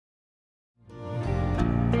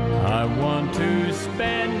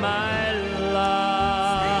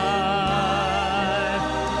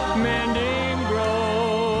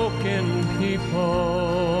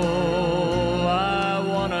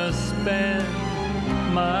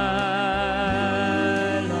my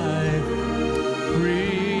life,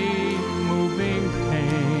 removing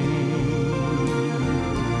pain.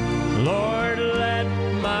 Lord, let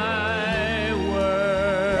my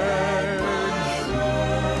words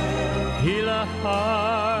heal a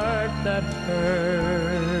heart that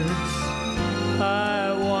hurts.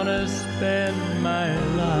 I want to spend my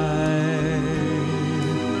life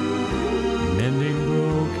mending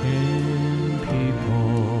broken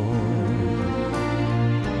people.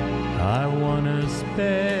 I want to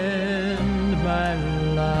spend my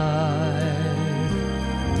life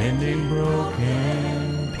mending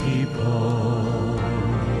broken people.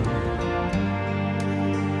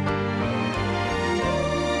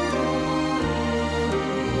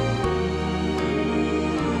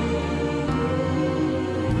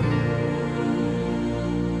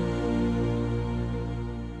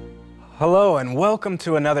 Hello and welcome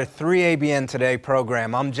to another 3ABN Today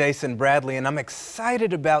program. I'm Jason Bradley and I'm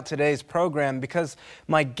excited about today's program because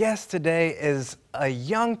my guest today is a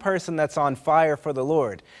young person that's on fire for the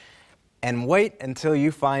Lord. And wait until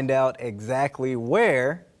you find out exactly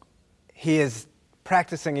where he is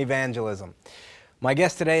practicing evangelism. My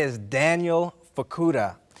guest today is Daniel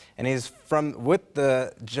Fukuda, and he's with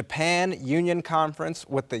the Japan Union Conference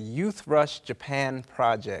with the Youth Rush Japan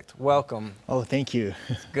Project. Welcome. Oh, thank you.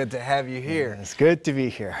 It's good to have you here. It's good to be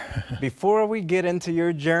here. Before we get into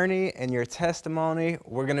your journey and your testimony,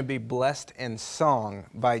 we're going to be blessed in song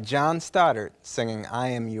by John Stoddard singing I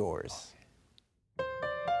Am Yours.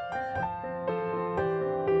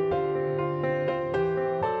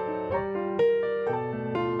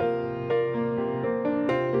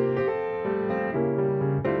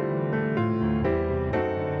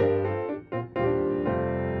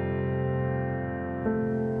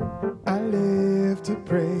 I live to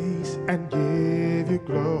praise and give you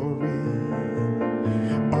glory.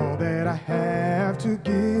 All that I have to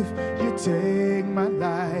give, you take my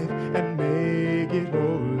life and make it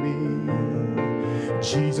holy.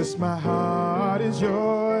 Jesus, my heart is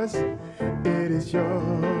yours, it is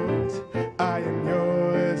yours. I am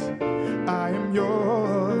yours, I am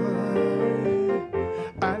yours.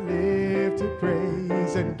 I live to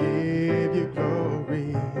praise and give you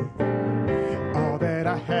glory. All that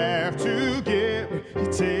I have to give, you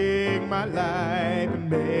take my life and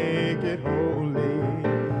make it holy.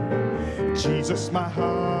 Jesus, my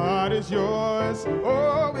heart is yours,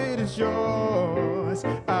 oh, it is yours.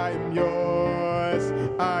 I am yours,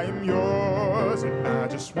 I am yours. And I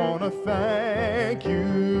just want to thank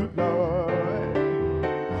you, Lord.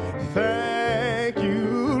 Thank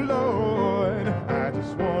you, Lord. I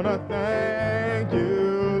just want to thank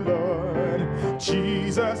you, Lord.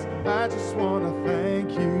 Jesus, I just want to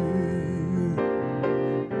thank you.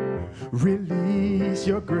 Release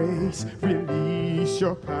your grace, release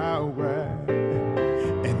your power,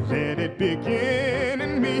 and let it begin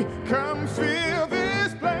in me. Come fill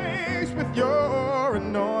this place with your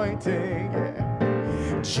anointing.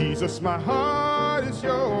 Jesus, my heart is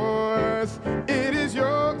yours, it is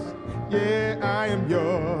yours. Yeah, I am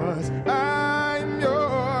yours, I am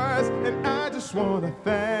yours. And I just want to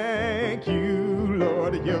thank you,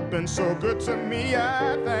 Lord. You've been so good to me.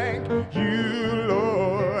 I thank you,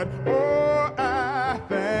 Lord. Oh, I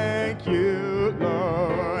thank you,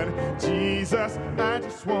 Lord. Jesus, I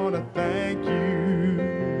just want to thank you,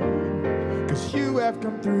 'cause you have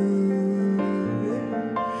come through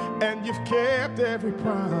and you've kept every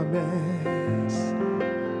promise.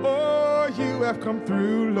 Oh, you have come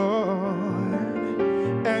through, Lord,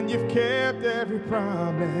 and you've kept every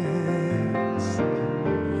promise.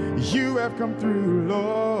 You have come through,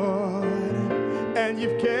 Lord, and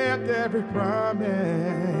you've kept every promise.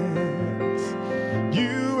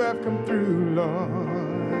 You have come through,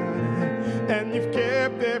 Lord, and you've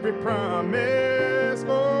kept every promise.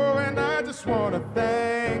 Oh, and I just want to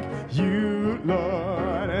thank you,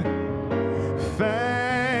 Lord.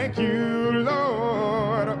 Thank you,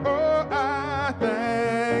 Lord. Oh, I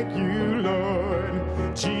thank you, Lord.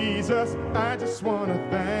 Jesus, I just want to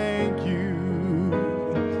thank you,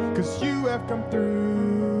 'cause you have come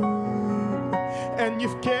through and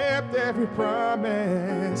you've kept every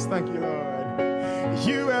promise. Thank you, Lord.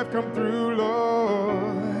 You have come through,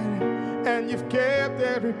 Lord, and you've kept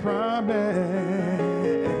every promise.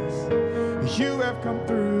 You have come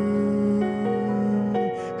through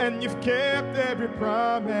and you've kept every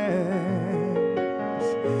promise.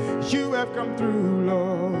 You have come through,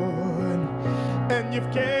 Lord, and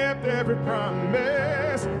you've kept every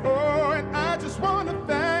promise. Oh, and I just want to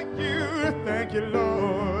thank you,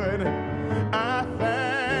 Lord. I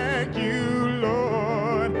thank you,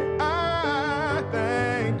 Lord. I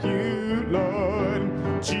thank you, Lord.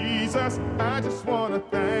 Jesus. Jesus, I just want to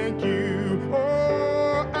thank you.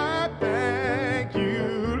 Oh, I thank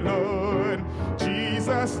you, Lord.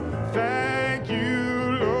 Jesus, thank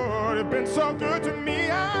you, Lord. You've been so good to me.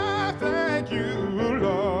 I thank you,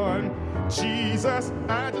 Lord. Jesus,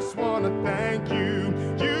 I just want to thank you.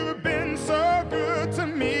 You've been so good to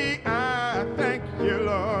me. I thank you,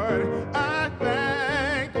 Lord. I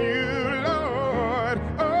thank you, Lord.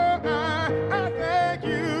 Oh, I thank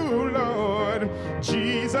you, Lord.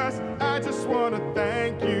 Jesus, I just want to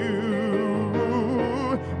thank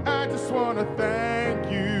you. I just want to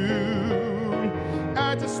thank you.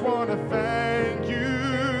 I just want to thank you.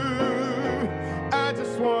 I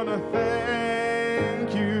just want to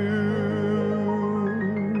thank you.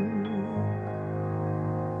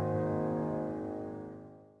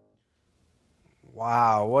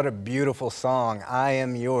 Wow, what a beautiful song, I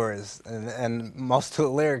Am Yours. And most of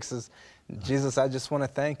the lyrics is, Jesus, I just want to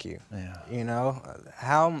thank you. Yeah. You know,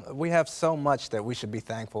 how we have so much that we should be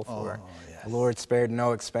thankful for. Oh, yes. The Lord spared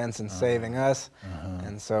no expense in saving us,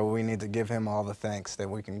 and so we need to give him all the thanks that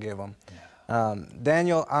we can give him. Yeah.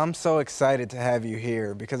 Daniel, I'm so excited to have you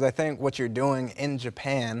here because I think what you're doing in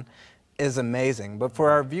Japan is amazing. But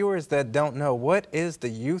for our viewers that don't know, what is the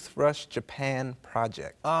Youth Rush Japan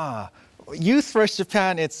project? Youth Rush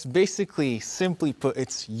Japan, it's basically, simply put,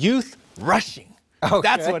 it's youth rushing. Okay.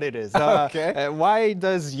 That's what it is. Okay. Why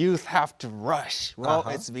does youth have to rush? Well,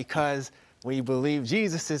 it's because we believe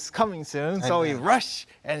Jesus is coming soon, so we rush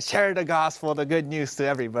and share the gospel, the good news to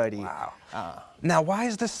everybody. Wow. Now, why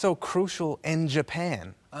is this so crucial in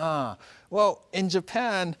Japan? Well, in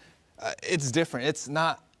Japan, it's different. It's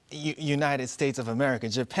not United States of America.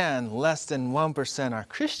 Japan, less than 1% are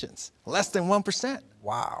Christians. Less than 1%.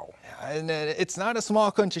 Wow. And it's not a small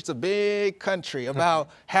country, it's a big country, about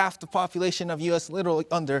half the population of U.S., literally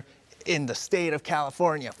under in the state of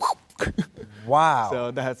California. Wow. So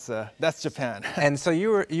that's Japan. And so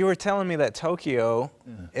you were telling me that Tokyo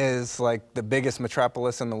is like the biggest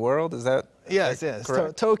metropolis in the world, is that Yes.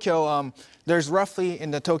 correct? Tokyo, there's roughly in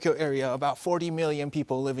the Tokyo area about 40 million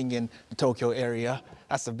people living in the Tokyo area.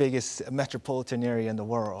 That's the biggest metropolitan area in the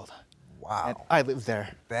world. Wow. And I live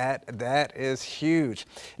there. That is huge.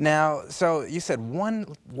 Now, so you said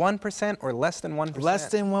 1% or less than 1%? Less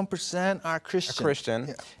than 1% are Christian. Christian.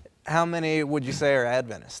 Yeah. How many would you say are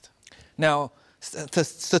Adventist? Now,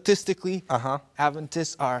 statistically,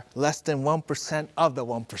 Adventists are less than 1% of the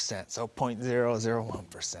 1%, so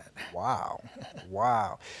 0.001%. Wow,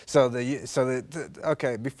 wow. So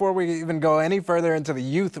okay, before we even go any further into the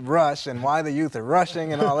youth rush and why the youth are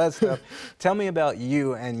rushing and all that stuff, tell me about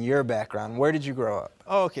you and your background. Where did you grow up?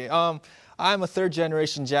 Okay, I'm a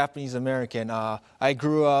third-generation Japanese American. I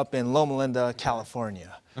grew up in Loma Linda,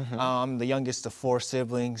 California. I'm the youngest of 4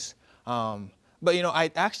 siblings. But you know, I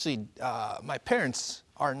actually, my parents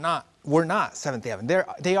were not Seventh-day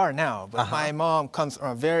Adventist. They are now, but my mom comes from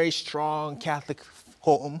a very strong Catholic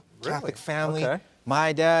home, Catholic family. Okay.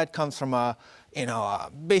 My dad comes from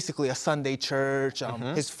basically a Sunday church.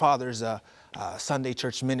 His father's a Sunday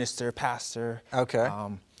church minister, pastor. Okay.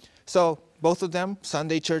 So both of them,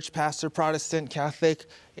 Sunday church, pastor, Protestant, Catholic,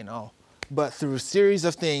 you know. But through a series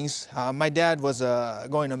of things, my dad was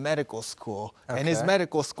going to medical school, and his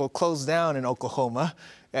medical school closed down in Oklahoma,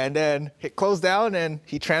 and then it closed down, and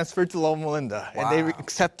he transferred to Loma Linda, and they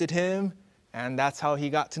accepted him, and that's how he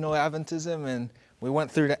got to know Adventism, and we went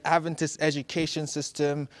through the Adventist education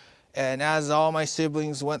system. And as all my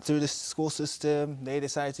siblings went through the school system, they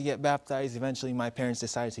decided to get baptized. Eventually, my parents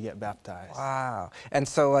decided to get baptized. Wow. And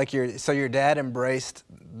so like your dad embraced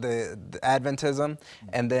the Adventism,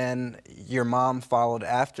 and then your mom followed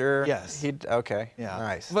after? Yes. Okay. Yeah.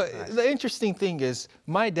 Nice. But nice. the interesting thing is,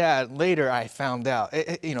 my dad, later I found out,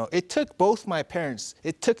 it took both my parents,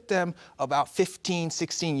 it took them about 15,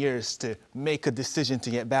 16 years to make a decision to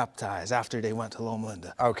get baptized after they went to Loma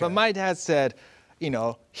Linda. Okay. But my dad said,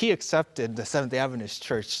 he accepted the Seventh-day Adventist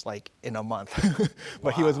Church like in a month.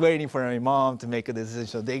 But he was waiting for my mom to make a decision.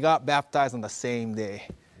 So they got baptized on the same day.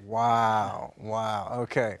 Wow. Wow.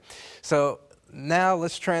 Okay. So now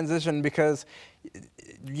let's transition, because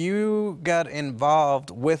you got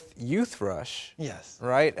involved with Youth Rush. Yes.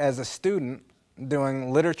 Right? As a student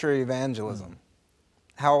doing literature evangelism.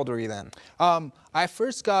 How old were you then? I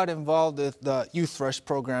first got involved with the Youth Rush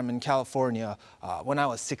program in California when I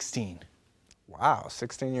was 16. Wow,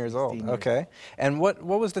 16 years old. 16 years. Okay. And what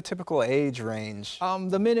was the typical age range?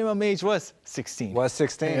 The minimum age was 16. Was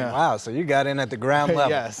 16? Yeah. Wow, so you got in at the ground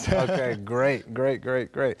level. Yes. Okay, great.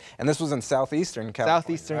 And this was in Southeastern California,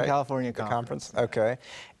 Southeastern right? California The conference. Okay.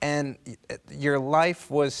 And your life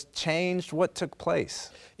was changed. What took place?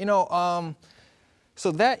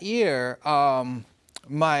 So that year,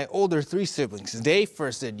 my older 3 siblings, they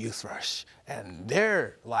first did Youth Rush, and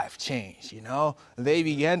their life changed, you know? They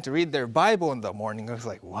began to read their Bible in the morning. I was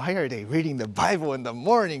like, why are they reading the Bible in the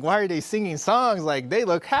morning? Why are they singing songs? Like, they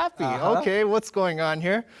look happy. Okay, what's going on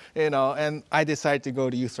here? You know, and I decided to go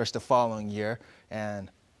to Youth Rush the following year,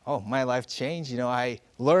 and my life changed. You know, I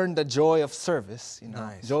learned the joy of service, you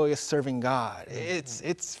know, joy of serving God.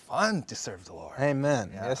 It's fun to serve the Lord.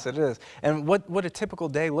 Amen. Yeah. Yes, it is. And what a typical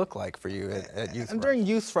day look like for you at Youth Rush? During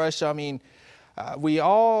Youth Rush, I mean, we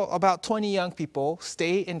all, about 20 young people,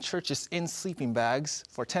 stay in churches in sleeping bags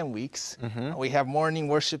for 10 weeks. We have morning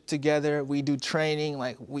worship together. We do training,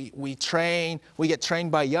 like we get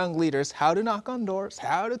trained by young leaders how to knock on doors,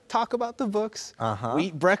 how to talk about the books. We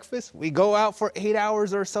eat breakfast. We go out for 8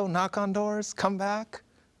 hours or so, knock on doors, come back,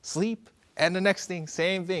 sleep, and the next thing,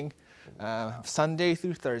 same thing. Sunday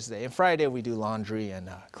through Thursday. And Friday we do laundry and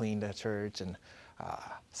clean the church and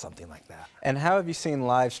something like that. And how have you seen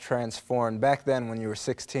lives transformed? Back then when you were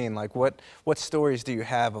 16, like what stories do you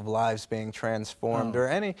have of lives being transformed or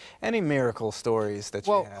any miracle stories that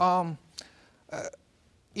you have?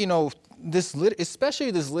 You know,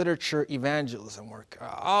 especially this literature evangelism work,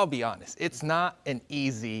 I'll be honest, it's not an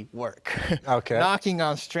easy work. Okay. Knocking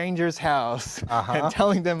on strangers' house and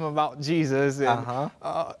telling them about Jesus. And,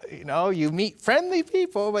 you know, you meet friendly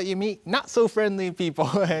people, but you meet not so friendly people.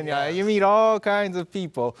 And you meet all kinds of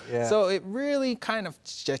people. Yeah. So it really kind of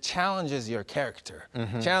challenges your character,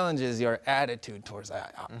 challenges your attitude towards,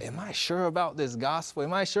 am I sure about this gospel?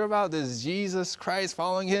 Am I sure about this Jesus Christ,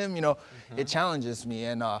 following him? You know, it challenges me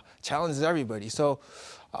and challenges everybody. So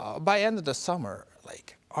by end of the summer,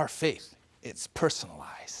 like our faith, it's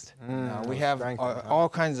personalized. We have all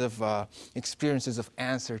kinds of experiences of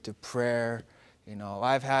answer to prayer. You know,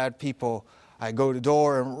 I've had people, I go to the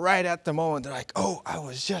door and right at the moment they're like, oh, I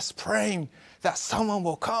was just praying that someone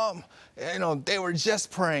will come. You know, they were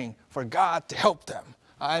just praying for God to help them.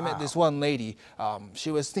 I met this one lady,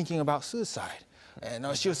 she was thinking about suicide. And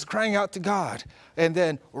she was crying out to God. And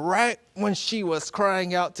then right when she was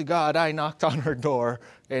crying out to God, I knocked on her door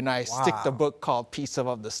and I stick the book called Peace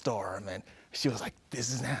Above the Storm. And she was like,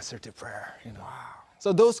 this is an answer to prayer. You know?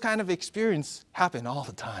 So those kind of experiences happen all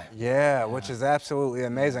the time. Yeah, which is absolutely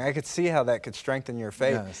amazing. I could see how that could strengthen your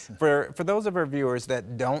faith. Yes. For those of our viewers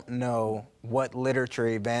that don't know what literature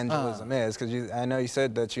evangelism is, because I know you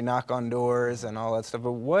said that you knock on doors and all that stuff,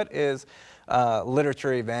 but what is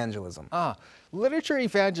literature evangelism? Literature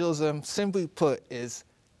evangelism, simply put, is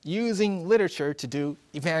using literature to do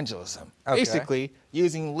evangelism. Basically,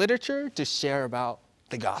 using literature to share about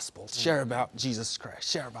the gospel, share about Jesus Christ,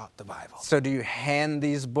 share about the Bible. So do you hand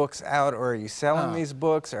these books out, or are you selling these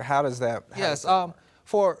books, or how does that Yes,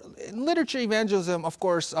 for literature evangelism, of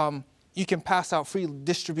course, you can pass out free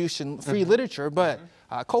distribution, free literature, but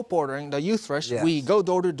co-ordering, the Youth Rush, we go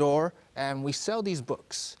door to door and we sell these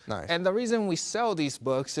books. And the reason we sell these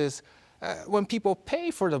books is when people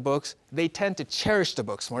pay for the books, they tend to cherish the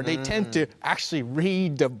books more. They tend to actually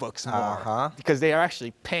read the books more because they are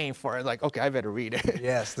actually paying for it. Like, okay, I better read it.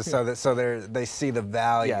 Yes, so they see the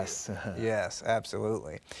value. Yes. Yes,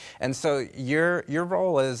 absolutely. And so your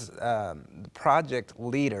role as the project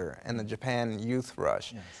leader in the Japan Youth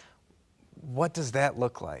Rush. Yes. What does that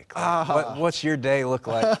look like? What's your day look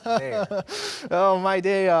like there? Oh, my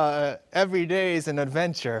day, every day is an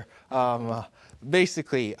adventure.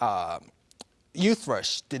 Basically, Youth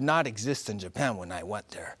Rush did not exist in Japan when I went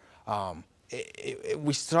there.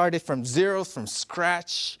 We started from zero, from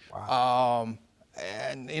scratch. And,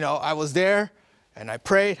 you know, I was there and I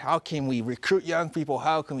prayed, how can we recruit young people?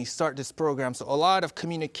 How can we start this program? So a lot of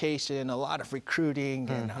communication, a lot of recruiting,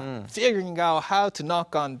 and figuring out how to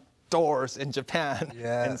knock on doors in Japan,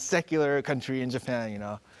 in secular country in Japan, you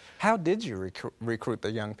know. How did you recruit the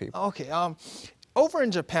young people? Okay, over in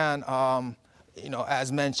Japan, you know,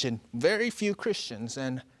 as mentioned, very few Christians,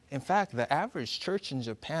 and in fact, the average church in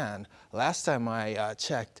Japan, last time I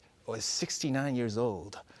checked, was 69 years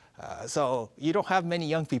old. So you don't have many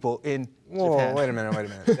young people in Japan. Wait a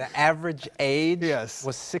minute. The average age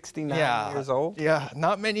was 69 years old? Yeah,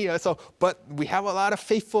 not many. But we have a lot of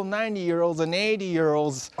faithful 90-year-olds and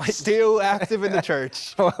 80-year-olds still active in the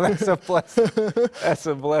church. Well, that's a blessing. That's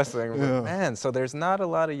a blessing. Yeah. Man, so there's not a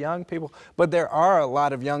lot of young people, but there are a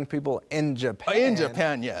lot of young people in Japan. In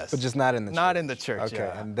Japan, yes. But just not in the church. Not in the church,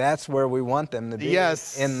 okay, and that's where we want them to be,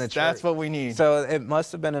 in the church. That's what we need. So it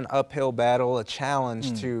must have been an uphill battle, a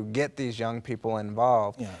challenge to get these young people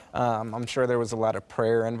involved. Yeah. I'm sure there was a lot of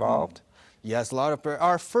prayer involved. Yes, a lot of prayer.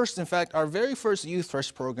 In fact, our very first Youth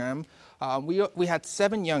Rush program, we had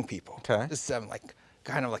 7 young people. Okay. 7,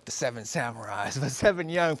 kind of like the 7 samurais, but 7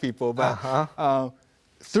 young people. But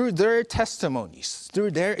through their testimonies,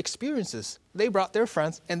 through their experiences, they brought their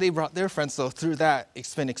friends and they brought their friends. So through that,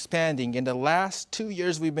 it's been expanding. In the last 2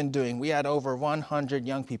 years we've been doing, we had over 100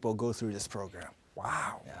 young people go through this program.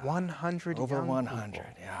 Wow, 100 Over young 100, people.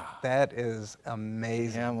 yeah. That is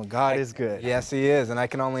amazing. Yeah, well, God is good. Yes, He is, and I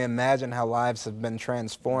can only imagine how lives have been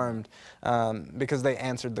transformed because they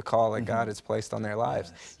answered the call that God has placed on their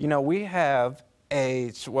lives. Yes. You know, we have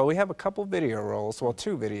a couple video rolls, well,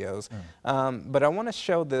 2 videos, but I want to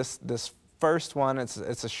show this first one. It's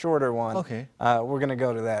a shorter one. Okay. We're going to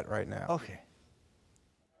go to that right now. Okay.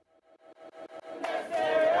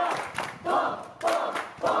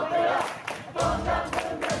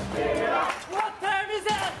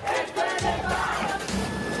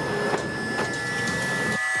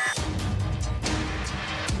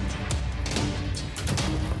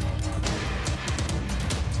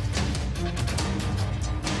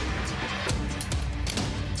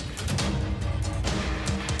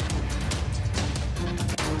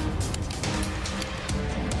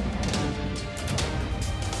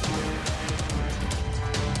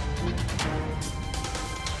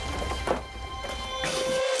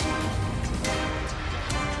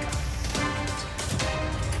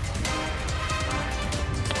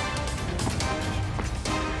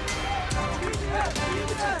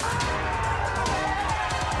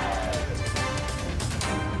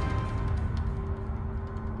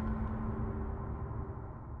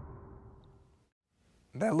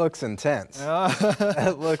 That looks intense.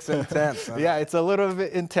 That looks intense. Yeah, it's a little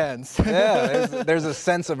bit intense. Yeah, there's a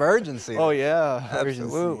sense of urgency. Oh, yeah.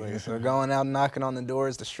 Absolutely. Urgency. So going out and knocking on the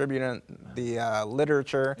doors, distributing the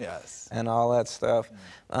literature, Yes. and all that stuff.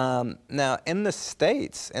 Now, in the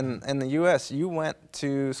States, in the U.S., you went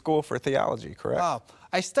to school for theology, correct?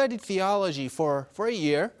 I studied theology for a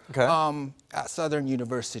year Okay. at Southern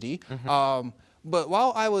University. But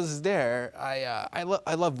while I was there, I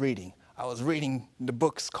love reading. I was reading the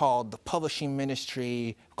books called The Publishing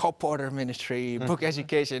Ministry, Cole Porter Ministry, Book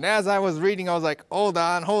Education. As I was reading, I was like, hold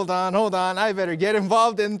on. I better get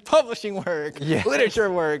involved in publishing work, Yes.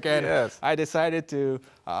 literature work. And Yes. I decided to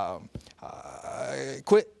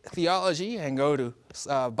quit theology and go to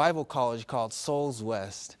Bible college called Souls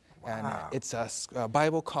West. And it's a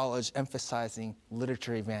Bible college emphasizing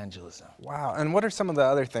literature evangelism. Wow. And what are some of the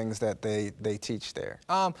other things that they teach there?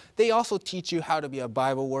 They also teach you how to be a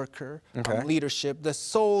Bible worker, Okay. leadership. The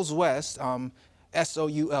Souls West,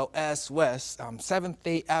 SOULS West,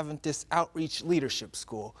 Seventh-day Adventist Outreach Leadership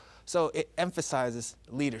School. So it emphasizes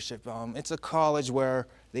leadership. It's a college where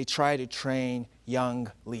they try to train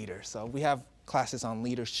young leaders. So we have classes on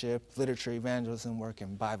leadership, literature evangelism work,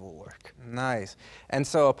 and Bible work. Nice. And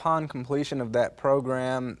so upon completion of that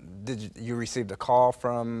program, did you receive a call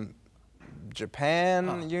from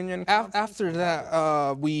Japan Union? After that,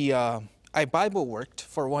 I Bible worked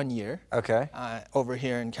for 1 year. Okay. Over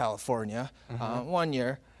here in California, 1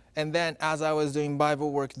 year. And then as I was doing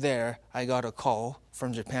Bible work there, I got a call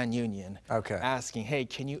from Japan Union asking, hey,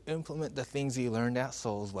 can you implement the things you learned at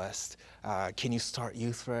Souls West? Can you start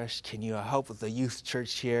Youth Fresh? Can you help with the youth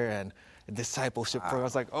church here and discipleship program? I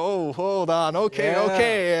was like, oh, hold on,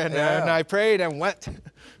 okay. And I prayed and went.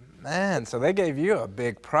 Man, so they gave you a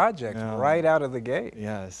big project right out of the gate.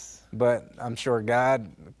 Yes. But I'm sure God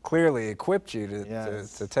clearly equipped you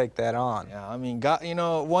to take that on. Yeah, I mean, God, you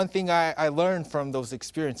know, one thing I learned from those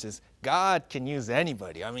experiences, God can use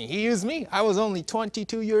anybody. I mean, He used me. I was only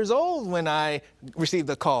 22 years old when I received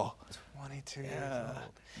the call. 22 years old.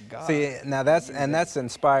 God. See, now that's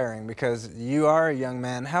inspiring because you are a young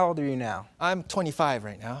man. How old are you now? I'm 25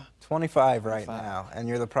 right now. 25 right now, and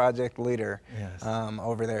you're the project leader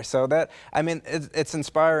over there. So it's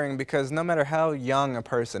inspiring because no matter how young a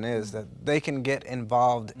person is, that they can get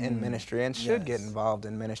involved in ministry and should get involved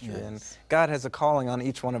in ministry. And God has a calling on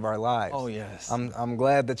each one of our lives. Oh, yes. I'm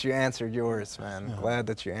glad that you answered yours, man. Glad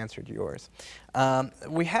that you answered yours.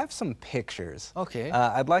 We have some pictures. Okay.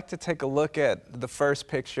 I'd like to take a look at the first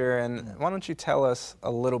picture, and why don't you tell us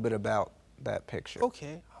a little bit about that picture?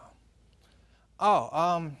 Okay.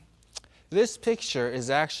 This picture is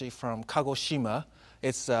actually from Kagoshima.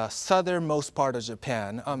 It's the southernmost part of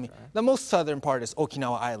Japan. The most southern part is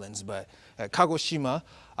Okinawa Islands, but Kagoshima,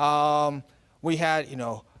 we had,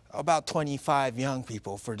 about 25 young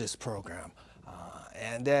people for this program.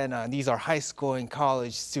 And then these are high school and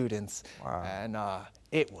college students. Wow. And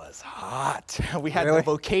it was hot. We had the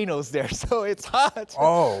volcanoes there, so it's hot.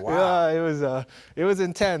 Oh, wow. Yeah, it was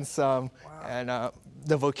intense. And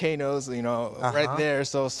the volcanoes, right there,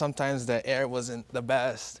 so sometimes the air wasn't the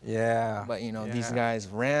best. Yeah. But, these guys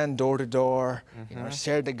ran door to door,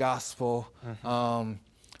 shared the gospel.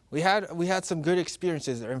 we had some good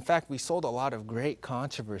experiences there. In fact, we sold a lot of great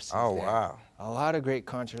controversies. Oh, there. wow. A lot of great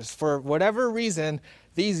controversies. For whatever reason,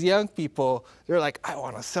 these young people, they're like, I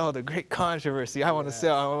want to sell the great controversy. I want to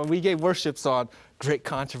sell. We gave worships on great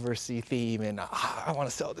controversy theme, and I want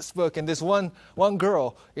to sell this book. And this one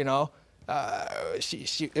girl, you know,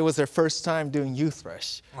 it was her first time doing Youth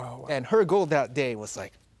Rush. Oh, wow. And her goal that day was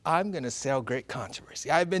like, I'm going to sell great controversy.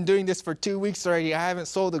 I've been doing this for 2 weeks already. I haven't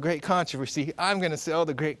sold the great controversy. I'm going to sell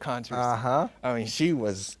the great controversy. Uh-huh. I mean, she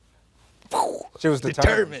was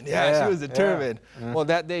determined. Yeah, she was determined. Yeah. Mm. Well,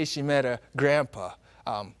 that day she met a grandpa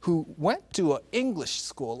who went to an English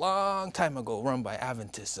school a long time ago, run by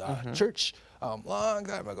Adventist church. Long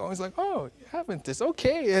time ago. He's like, oh, Adventist,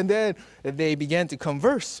 okay. And then they began to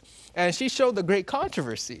converse. And she showed the great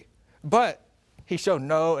controversy. But he showed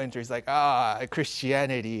no interest. Like,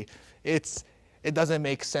 Christianity, it doesn't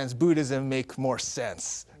make sense. Buddhism makes more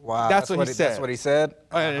sense. Wow, That's what he said. That's what he said?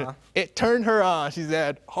 And it turned her on. She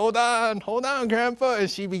said, hold on, Grandpa. And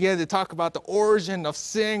she began to talk about the origin of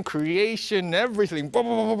sin, creation, everything.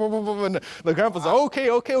 And the grandpa's like,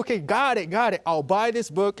 okay, got it. I'll buy this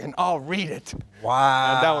book and I'll read it.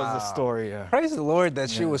 Wow. And that was the story, yeah. Praise the Lord that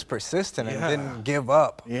she was persistent and didn't give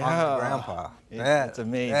up on the grandpa. That's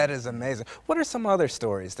amazing. That is amazing. What are some other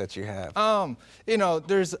stories that you have? You know,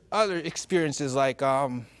 there's other experiences like,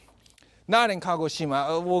 not in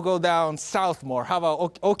Kagoshima. We'll go down south more. How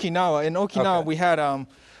about Okinawa? In Okinawa, we had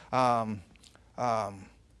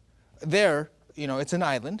there. You know, it's an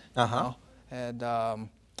island. You know, and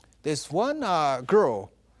this one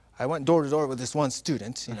girl, I went door to door with this one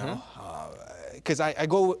student. You know, because I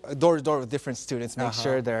go door to door with different students, make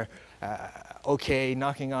sure they're okay,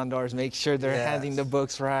 knocking on doors, make sure they're handing the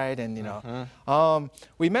books right, and you know,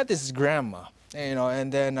 we met this grandma. You know,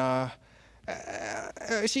 and then.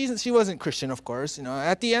 She wasn't Christian, of course. You know,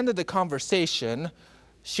 at the end of the conversation,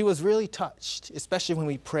 she was really touched, especially when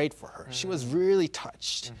we prayed for her. She was really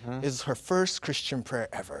touched. It was her first Christian prayer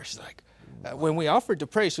ever. She's like, when we offered to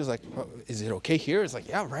pray, she was like, oh, is it okay here? It's like,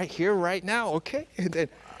 yeah, right here, right now, okay. And then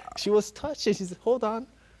she was touched, and she said, hold on.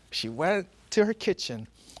 She went to her kitchen,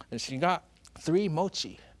 and she got 3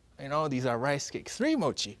 mochi. You know, these are rice cakes, 3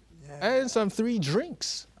 mochi. And some 3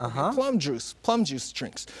 drinks, plum juice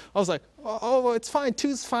drinks. I was like, oh, it's fine,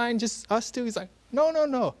 2's fine, just us 2. He's like,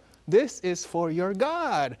 no, this is for your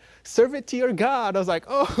God. Serve it to your God. I was like,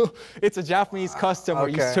 oh, it's a Japanese custom where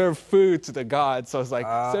you serve food to the God. So I was like,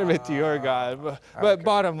 serve it to your God. But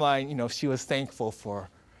bottom line, you know, she was thankful for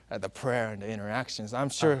the prayer and the interactions. I'm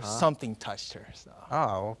sure something touched her. So.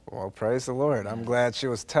 Oh, well, praise the Lord. I'm glad she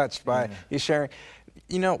was touched by you sharing.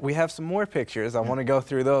 You know, we have some more pictures. I want to go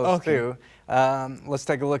through those too. Let's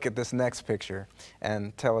take a look at this next picture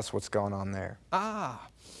and tell us what's going on there.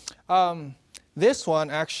 This one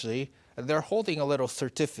actually, they're holding a little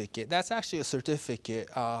certificate. That's actually a certificate,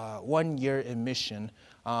 1 year in mission.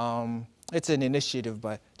 It's an initiative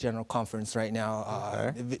by General Conference right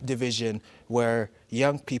now, division, where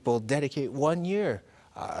young people dedicate 1 year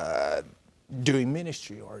doing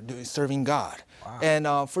ministry or serving God. Wow.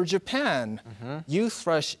 And for Japan, Youth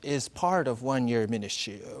Rush is part of 1 year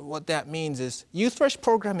ministry. What that means is Youth Rush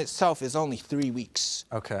program itself is only 3 weeks.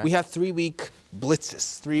 Okay. We have 3-week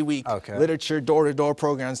blitzes, 3-week literature door-to-door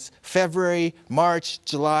programs, February, March,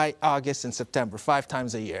 July, August, and September, 5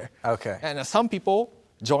 times a year. Okay. And some people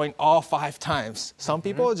join all 5 times. Some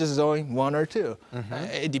people just join 1 or 2.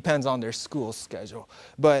 It depends on their school schedule.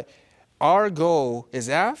 But our goal is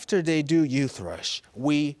after they do Youth Rush,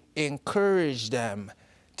 we encourage them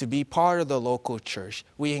to be part of the local church.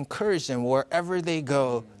 We encourage them wherever they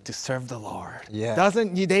go to serve the Lord. Yeah.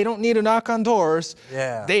 They don't need to knock on doors.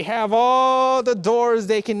 Yeah. They have all the doors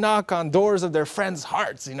they can knock on, doors of their friends'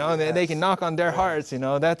 hearts, you know, they can knock on their hearts, you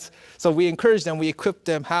know. So we encourage them, we equip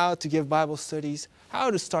them how to give Bible studies,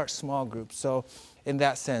 how to start small groups. So in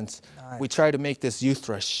that sense, we try to make this Youth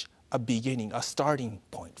Rush a beginning, a starting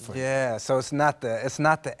point for them. Yeah, so it's not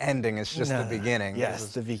the ending, it's just the beginning.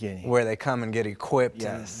 Yes, the beginning. Where they come and get equipped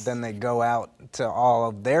and then they go out to all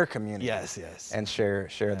of their community and share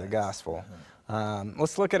the gospel.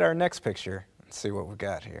 Let's look at our next picture and see what we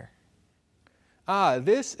got here.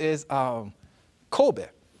 This is Kobe.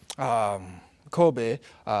 Kobe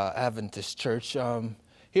Adventist Church.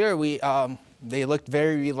 Here they looked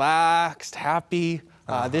very relaxed, happy.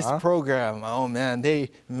 This program, oh man,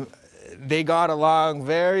 they got along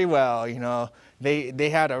very well, you know. They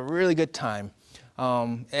had a really good time.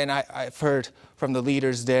 And I've heard from the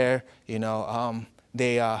leaders there, you know,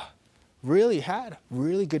 they really had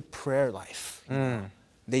really good prayer life. You know?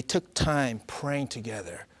 they took time praying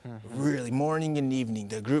together. Really, morning and evening,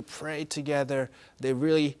 the group prayed together. They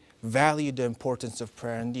really valued the importance of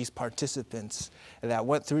prayer. And these participants that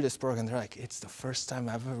went through this program, they're like, it's the first time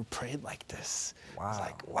I've ever prayed like this. Wow. It's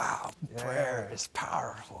like, wow, prayer is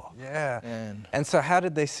powerful. Yeah. And so how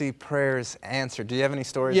did they see prayers answered? Do you have any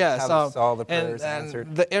stories yes, of how they saw the prayers answered?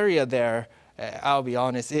 And the area there, I'll be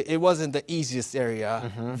honest, it wasn't the easiest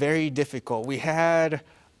area. Very difficult. We had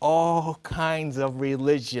all kinds of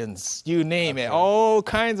religions, you name it, all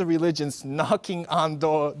kinds of religions knocking on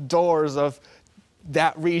doors of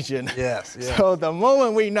that region. Yes, yes. So the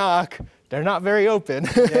moment we knock, they're not very open.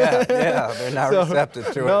 Yeah, they're not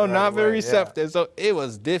receptive to it. No, right not very away, receptive. So it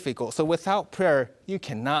was difficult. So without prayer, you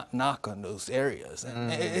cannot knock on those areas.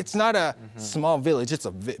 And it's not a small village, it's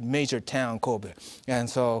a major town, Kobe. And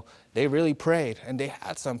so they really prayed, and they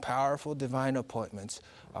had some powerful divine appointments.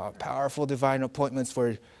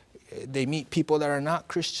 Where they meet people that are not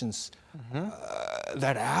Christians,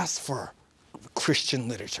 that ask for Christian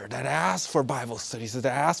literature, that ask for Bible studies, that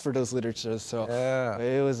ask for those literatures. So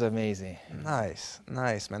it was amazing. Nice,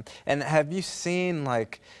 man. And have you seen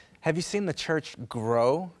the church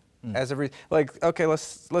grow as a okay,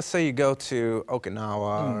 let's say you go to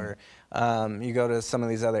Okinawa or you go to some of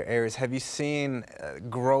these other areas. Have you seen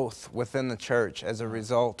growth within the church as a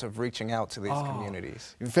result of reaching out to these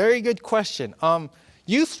communities? Very good question.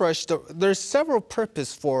 Youth Rush, there's several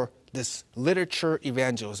purposes for this literature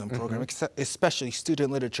evangelism program, especially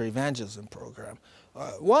student literature evangelism program.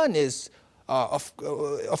 One is,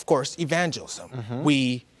 of course, evangelism.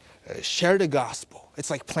 We share the gospel.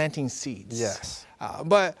 It's like planting seeds. Yes.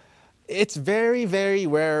 But it's very, very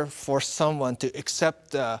rare for someone to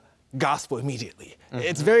accept the gospel immediately.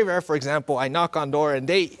 It's very rare, for example, I knock on door and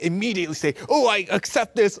they immediately say, oh, I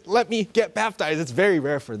accept this, let me get baptized. It's very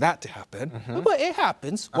rare for that to happen, but it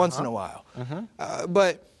happens once in a while.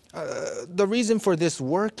 But the reason for this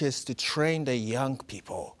work is to train the young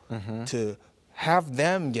people, to have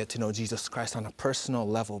them get to know Jesus Christ on a personal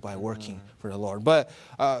level by working for the Lord. But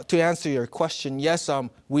to answer your question, yes,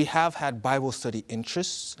 we have had Bible study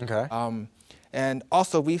interests. Okay. And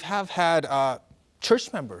also we have had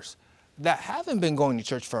church members that haven't been going to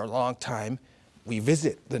church for a long time. We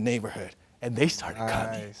visit the neighborhood and they started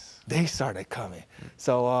coming. They started coming.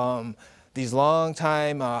 So these long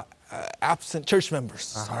time absent church members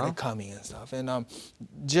started coming and stuff. And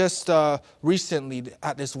just recently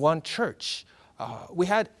at this one church, we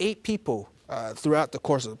had 8 people throughout the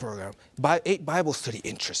course of the program, 8 Bible study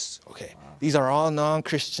interests. Okay, these are all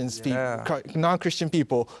non-Christian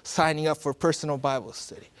people signing up for personal Bible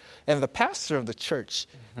study. And the pastor of the church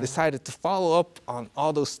decided to follow up on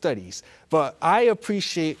all those studies. But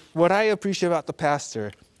what I appreciate about the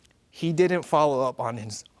pastor, he didn't follow up on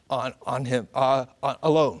him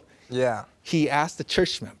alone. Yeah. He asked the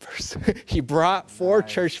church members. He brought 4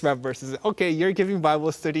 church members. He said, okay, you're giving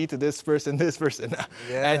Bible study to this person.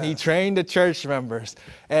 And he trained the church members.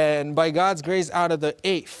 And by God's grace, out of the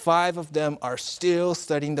 8, 5 of them are still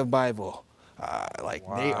studying the Bible.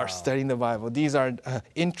 They are studying the Bible. These are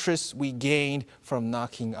interests we gained from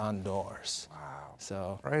knocking on doors. Wow.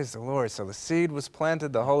 So praise the Lord. So the seed was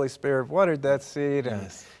planted, the Holy Spirit watered that seed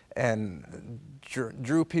and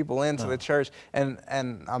drew people into the church. And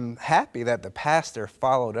I'm happy that the pastor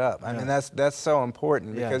followed up. I mean, that's so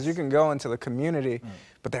important because you can go into the community,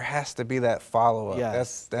 but there has to be that follow-up.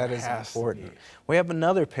 That is important. We have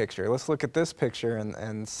another picture. Let's look at this picture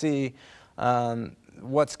and see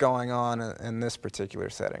what's going on in this particular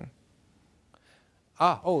setting.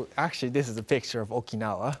 Actually, this is a picture of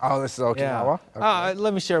Okinawa. Oh, this is Okinawa? Yeah. Okay.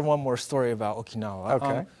 Let me share one more story about Okinawa.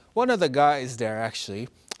 Okay. One of the guys there, actually,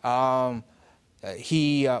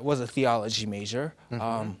 he was a theology major.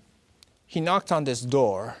 He knocked on this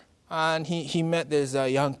door, and he met this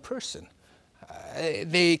young person.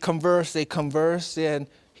 They conversed, and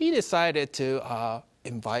he decided to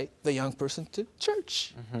invite the young person to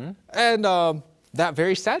church. And that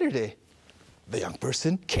very Saturday, the young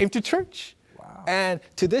person came to church. Wow. And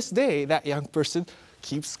to this day, that young person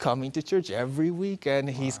keeps coming to church every week, and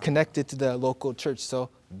he's connected to the local church. So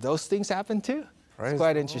those things happen too. It's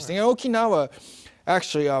quite interesting. In Okinawa,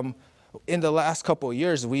 actually, in the last couple of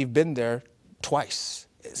years, we've been there twice,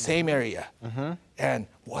 same area. And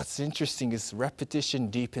what's interesting is repetition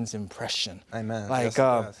deepens impression. Amen. Like,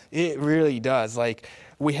 it really does. Like,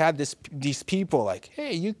 we had these people like,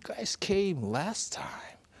 hey, you guys came last time.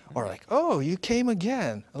 Or like, oh, you came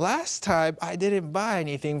again. Last time I didn't buy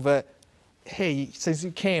anything, but hey, since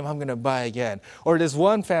you came, I'm gonna buy again. Or there's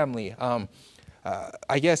one family,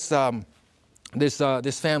 I guess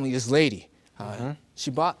this family, this lady, she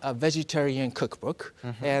bought a vegetarian cookbook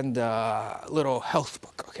and a little health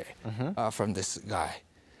book, from this guy.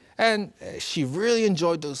 And she really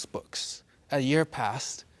enjoyed those books. A year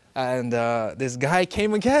passed, and this guy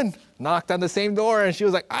came again, knocked on the same door, and she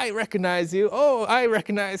was like, I recognize you. Oh, I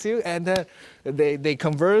recognize you. And then they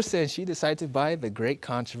conversed, and she decided to buy The Great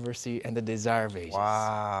Controversy and The Desire of Ages.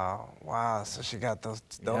 Wow, wow. So she got those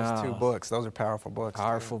two books. Those are powerful books.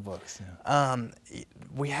 Powerful books,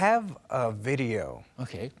 We have a video.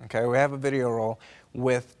 Okay. Okay, we have a video roll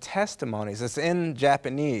with testimonies. It's in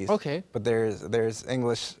Japanese. Okay. But there's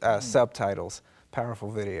English subtitles.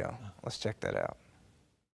 Powerful video. Let's check that out.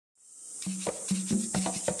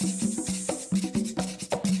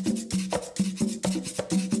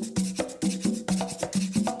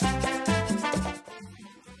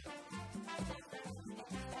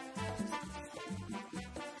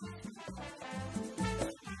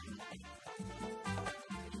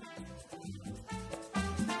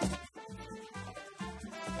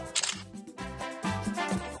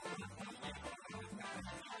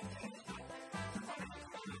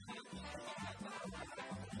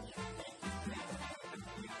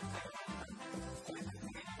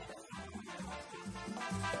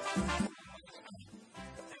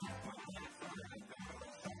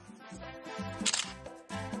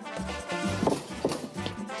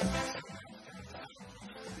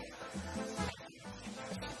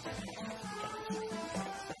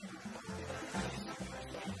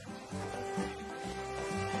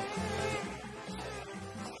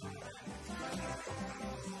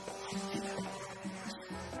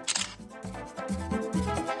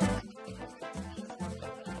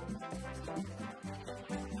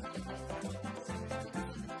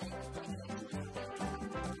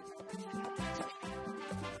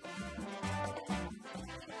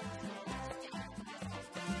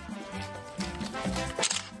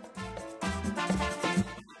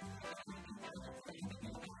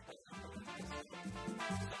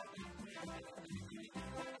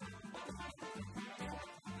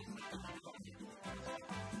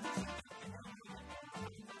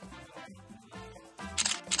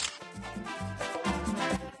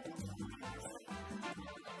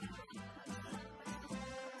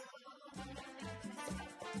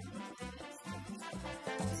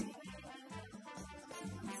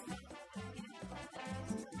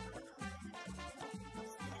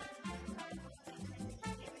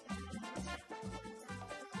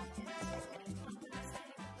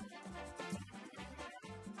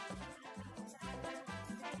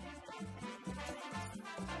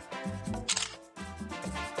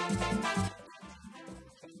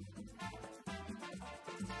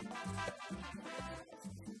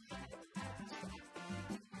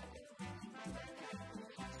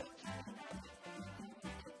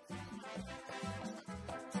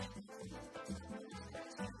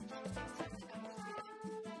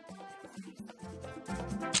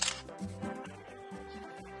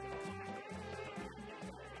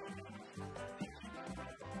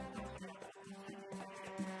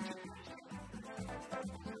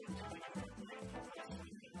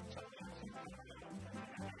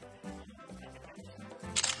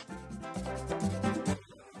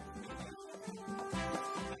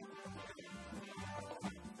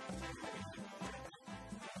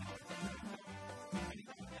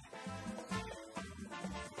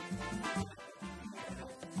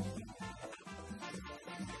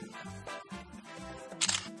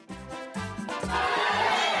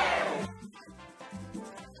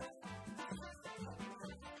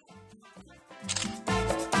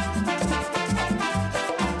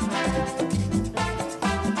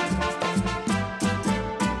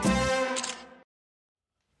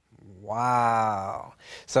 Wow.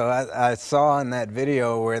 So I saw in that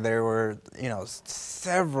video where there were,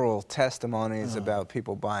 several testimonies about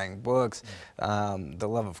people buying books, the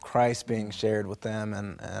love of Christ being shared with them,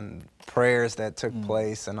 and prayers that took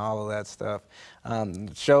place and all of that stuff.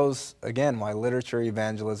 Shows, again, why literature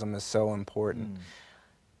evangelism is so important.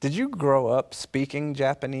 Did you grow up speaking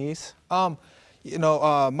Japanese? My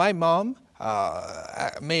mom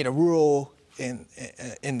made a rule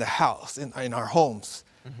in the house, in our homes,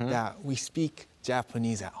 that we speak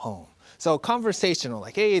Japanese at home. So conversational,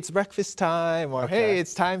 like, hey, it's breakfast time, or hey,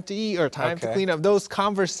 it's time to eat, or time to clean up. Those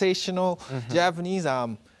conversational Japanese,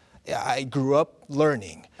 I grew up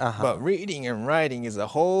learning, but reading and writing is a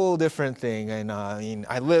whole different thing. And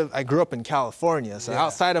I grew up in California, so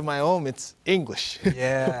outside of my home, it's English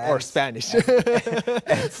or Spanish.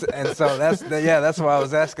 and so that's why I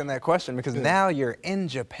was asking that question, because now you're in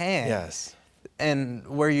Japan. Yes. and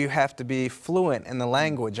where you have to be fluent in the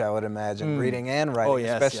language, I would imagine, reading and writing, Oh,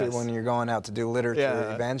 yes, especially yes. when you're going out to do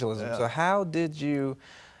literature evangelism. yeah. So how did you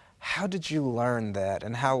learn that,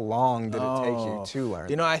 and how long did it take you to learn?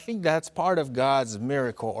 You know, I think that's part of God's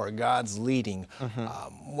miracle or God's leading.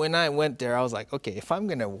 When I went there, I was like, okay, if I'm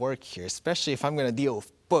going to work here, especially if I'm going to deal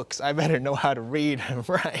with books, I better know how to read and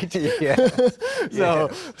write.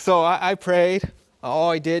 So I prayed.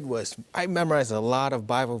 All I did was I memorized a lot of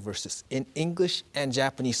Bible verses in English and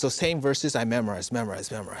Japanese. So same verses I memorized.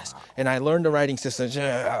 Wow. And I learned the writing system,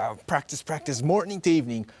 practice, morning to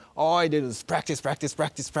evening. All I did was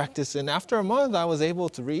practice. And after a month, I was able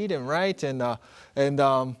to read and write.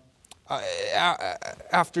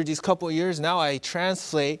 After these couple of years, now I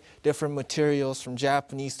translate different materials from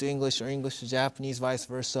Japanese to English or English to Japanese, vice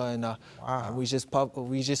versa. And we just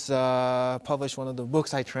published one of the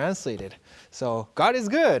books I translated. So God is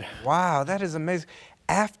good. Wow, that is amazing.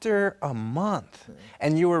 After a month,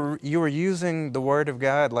 and you were using the Word of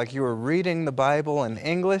God, like you were reading the Bible in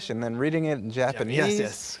English and then reading it in Japanese?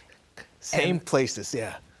 Yes. Same places,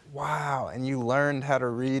 yeah. Wow, and you learned how to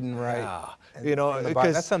read and write. Yeah. You know,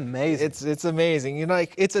 because that's amazing. It's amazing. You know,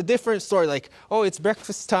 like it's a different story. Like, oh, it's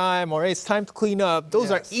breakfast time or it's time to clean up.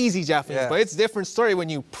 Those are easy Japanese, but it's a different story when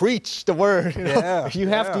you preach the word. You know? You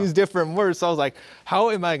have to use different words. So I was like, how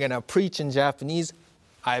am I gonna preach in Japanese?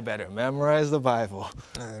 I better memorize the Bible.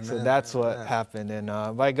 Amen. So that's what happened. And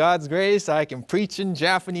by God's grace, I can preach in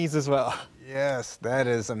Japanese as well. Yes, that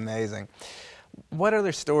is amazing. What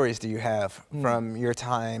other stories do you have from your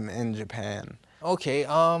time in Japan? Okay,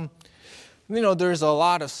 you know, there's a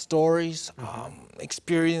lot of stories,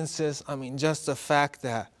 experiences. I mean, just the fact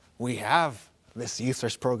that we have this youth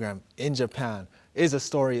church program in Japan is a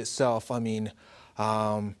story itself. I mean,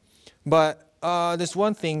 but there's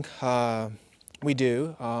one thing we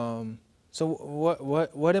do. So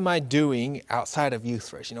what am I doing outside of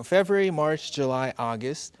Youth Rush? You know, February, March, July,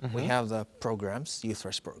 August, we have the programs, Youth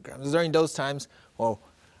Rush programs. During those times, well,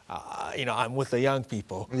 you know, I'm with the young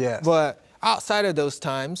people. Yes. But outside of those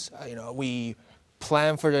times, you know, we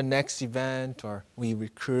plan for the next event, or we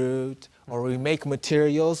recruit, or we make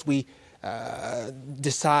materials. We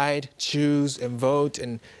decide, choose, and vote,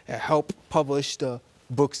 and help publish the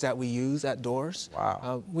books that we use at doors.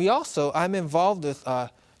 Wow. I'm involved with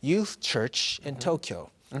youth church in Tokyo.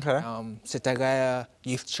 Okay. Setagaya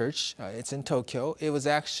Youth Church. It's in Tokyo. It was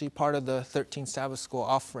actually part of the 13th Sabbath School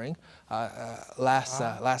offering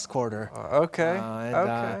last quarter. Okay.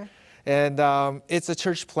 And it's a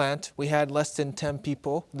church plant. We had less than 10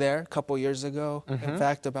 people there a couple years ago. In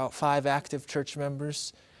fact, about 5 active church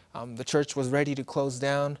members. The church was ready to close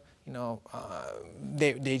down. You know,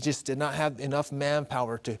 they just did not have enough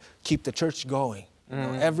manpower to keep the church going. You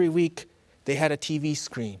know, every week they had a TV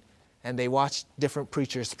screen, and they watched different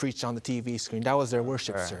preachers preach on the TV screen. That was their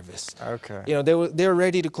worship service. Okay. You know, they were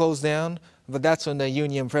ready to close down, but that's when the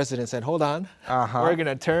union president said, hold on, we're going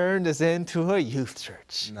to turn this into a youth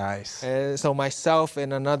church. Nice. And so myself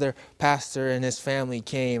and another pastor and his family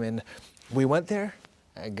came, and we went there,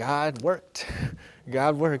 and God worked.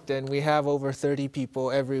 God worked, and we have over 30 people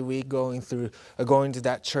every week going to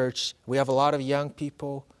that church. We have a lot of young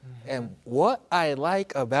people. And what I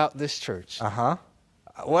like about this church,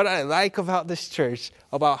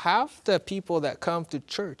 about half the people that come to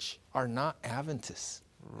church are not Adventists.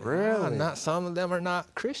 Really? Some of them are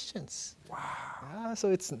not Christians. Wow. So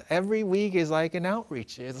it's every week is like an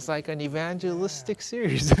outreach. It's like an evangelistic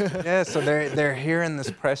series. Yeah, so they're hearing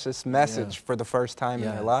this precious message for the first time in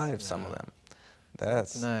their lives, some of them.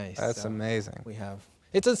 That's nice. That's amazing.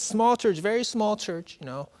 It's a small church, very small church, you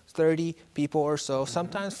know, 30 people or so,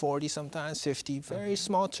 sometimes 40, sometimes 50, very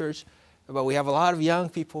small church. But we have a lot of young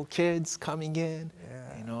people, kids coming in,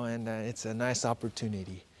 you know, and it's a nice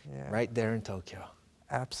opportunity right there in Tokyo.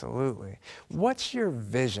 Absolutely. What's your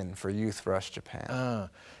vision for Youth Rush Japan?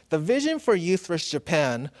 The vision for Youth Rush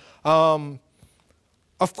Japan, of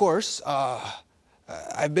course,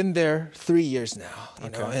 I've been there 3 years now, you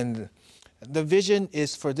know, and the vision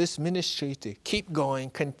is for this ministry to keep going,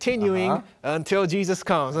 continuing until Jesus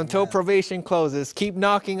comes, until probation closes, keep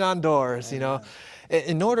knocking on doors, you know.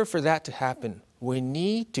 In order for that to happen, we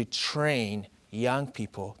need to train young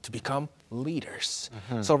people to become leaders.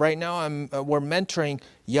 So right now we're mentoring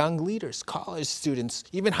young leaders, college students,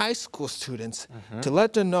 even high school students, to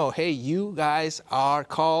let them know, hey, you guys are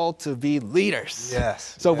called to be leaders.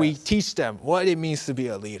 Yes. So we teach them what it means to be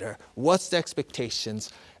a leader, what's the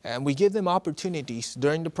expectations, and we give them opportunities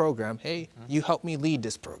during the program. Hey, you help me lead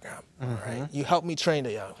this program, all right? You help me train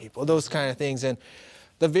the young people, those kind of things. And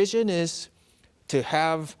the vision is to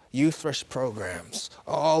have Youth Rush programs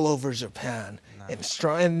all over Japan. and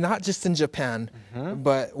strong, and not just in Japan,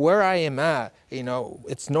 but where I am at, you know,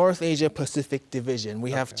 it's North Asia Pacific Division.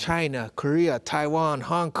 We have China, Korea, Taiwan,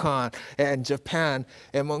 Hong Kong, and Japan,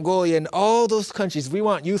 and Mongolia, and all those countries. We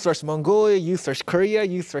want Youth Rush Mongolia, Youth Rush Korea,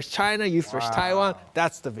 Youth Rush China, Youth Rush Taiwan.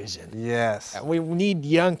 That's the vision. Yes. And we need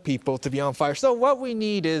young people to be on fire. So what we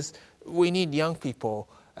need is, we need young people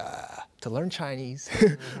to learn Chinese,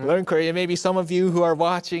 learn Korean. Maybe some of you who are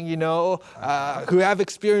watching, you know, who have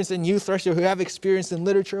experience in Youth Rush or who have experience in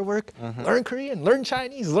literature work, learn Korean, learn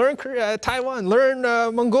Chinese, learn Taiwan, learn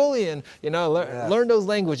Mongolian, you know, learn those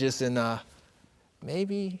languages. And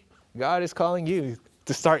maybe God is calling you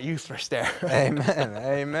to start Youth Rush there. Amen.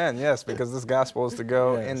 Amen. Yes, because this gospel is to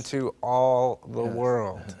go into all the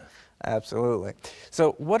world. Absolutely.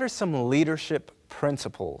 So what are some leadership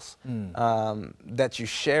principles that you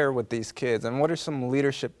share with these kids, and what are some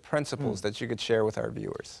leadership principles that you could share with our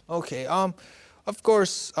viewers? Okay, of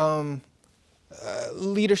course,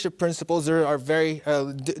 leadership principles are very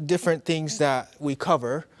different things that we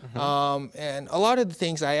cover, and a lot of the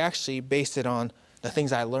things I actually based it on the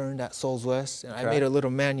things I learned at Souls West, and I made a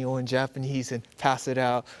little manual in Japanese and pass it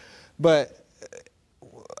out. But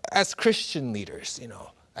as Christian leaders, you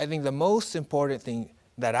know, I think the most important thing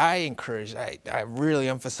that I encourage, I really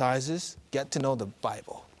emphasize is get to know the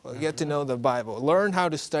Bible. Get to know the Bible. Learn how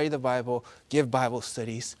to study the Bible, give Bible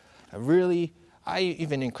studies. I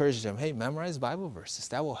even encourage them, hey, memorize Bible verses.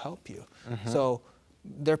 That will help you. So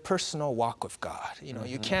their personal walk with God. You know,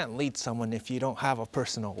 you can't lead someone if you don't have a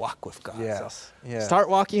personal walk with God. Yes. So start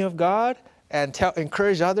walking with God and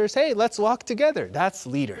encourage others, hey, let's walk together. That's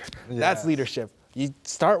That's leadership. You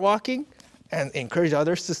start walking and encourage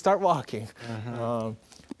others to start walking.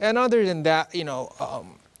 And other than that, you know,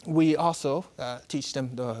 we also teach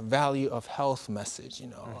them the value of health message. You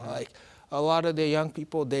know, like a lot of the young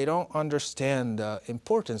people, they don't understand the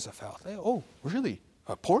importance of health. They, oh, really?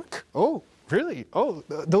 Pork? Oh, really? Oh,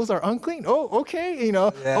 those are unclean? Oh, okay. You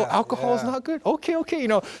know, oh, alcohol is not good? Okay, okay. You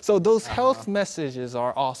know, so those health messages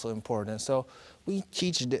are also important. So we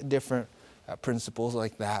teach different principles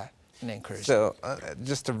like that. So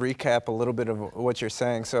just to recap a little bit of what you're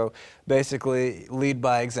saying, so basically lead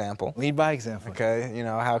by example. Lead by example. Okay, you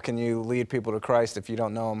know, how can you lead people to Christ if you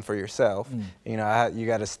don't know them for yourself? You know, you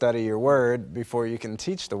got to study your word before you can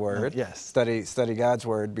teach the word. Study God's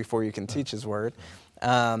word before you can teach his word.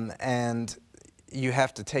 And you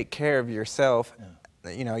have to take care of yourself,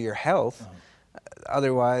 you know, your health.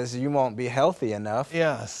 Otherwise, you won't be healthy enough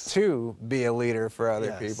to be a leader for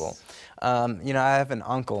other people. You know, I have an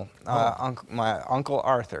uncle, my Uncle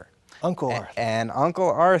Arthur. Uncle Arthur. And Uncle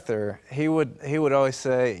Arthur, he would always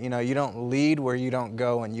say, you know, you don't lead where you don't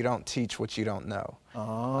go, and you don't teach what you don't know.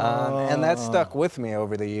 And that stuck with me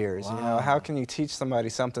over the years. You know, how can you teach somebody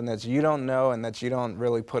something that you don't know and that you don't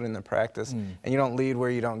really put into practice, and you don't lead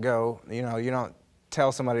where you don't go? You know, you don't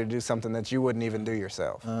tell somebody to do something that you wouldn't even do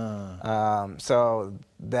yourself. So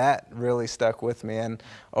that really stuck with me. And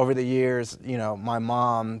over the years, you know, my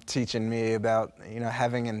mom teaching me about, you know,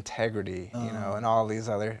 having integrity, you know, and all these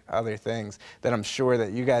other things that I'm sure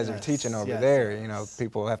that you guys are teaching over there. You know,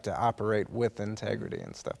 people have to operate with integrity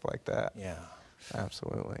and stuff like that. Yeah.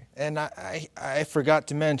 Absolutely. And I forgot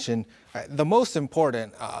to mention, the most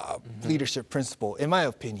important leadership principle, in my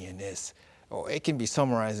opinion, is, it can be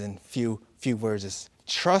summarized in few words, is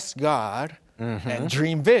trust God and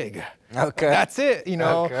dream big. Okay. That's it, you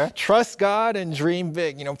know, trust God and dream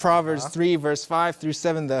big. You know, Proverbs 3, verse 5 through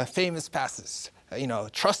 7, the famous passage, you know,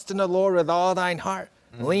 trust in the Lord with all thine heart.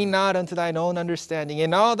 Lean not unto thine own understanding.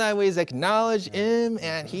 In all thy ways acknowledge him,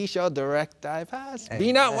 and he shall direct thy paths.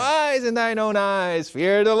 Be not wise in thine own eyes.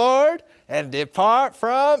 Fear the Lord and depart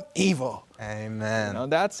from evil. Amen. You know,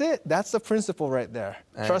 that's it. That's the principle right there.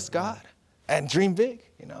 Trust God and dream big,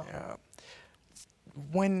 you know.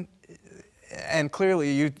 And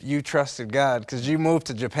clearly you trusted God, because you moved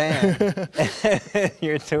to Japan.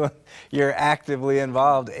 You're actively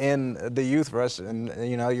involved in the Youth Rush, and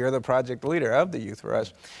you know, you're the project leader of the Youth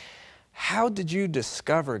Rush. How did you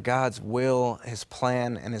discover God's will, his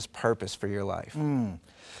plan, and his purpose for your life?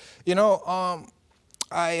 You know,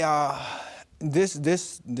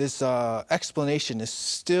 this explanation is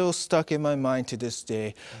still stuck in my mind to this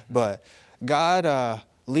day, but God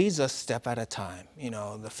leads us step at a time. You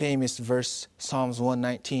know, the famous verse, Psalms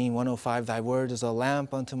 119, 105, thy word is a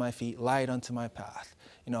lamp unto my feet, light unto my path.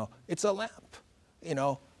 You know, it's a lamp. You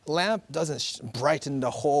know, lamp doesn't brighten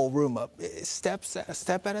the whole room up. It step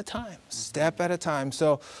at a time, step at a time.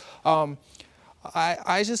 So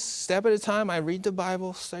I just step at a time. I read the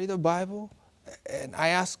Bible, study the Bible, and I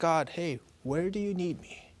ask God, hey, where do you need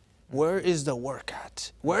me? Where is the work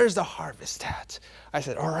at? Where is the harvest at? I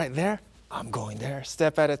said, all right, there. I'm going there,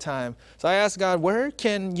 step at a time. So I asked God, where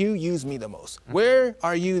can you use me the most? Where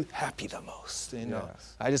are you happy the most? You know,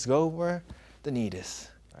 Yes. I just go where the need is.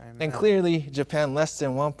 Amen. And clearly, Japan, less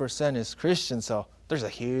than 1% is Christian, so there's a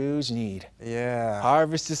huge need. Yeah.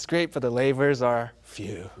 Harvest is great, but the laborers are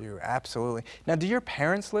few. You absolutely. Now, do your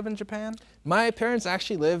parents live in Japan? My parents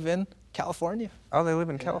actually live in California. Oh, they live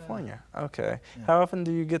in California. Okay. How often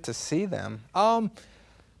do you get to see them?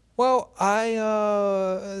 Well,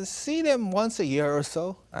 I see them once a year or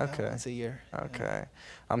so. Okay. Once a year. Okay.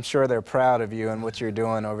 I'm sure they're proud of you and what you're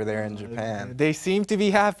doing over there in Japan. They seem to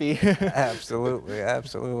be happy. Absolutely,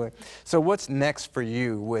 absolutely. So what's next for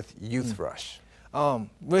you with Youth Rush?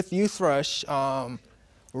 With Youth Rush,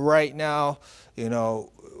 right now, you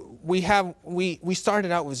know, we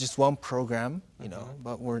started out with just one program, you know,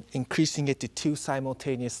 but we're increasing it to 2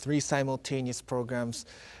 simultaneous, 3 simultaneous programs.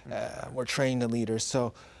 We're training the leaders.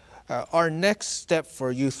 So our next step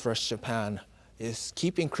for Youth Rush Japan is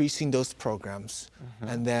keep increasing those programs,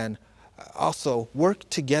 and then also work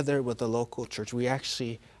together with the local church. We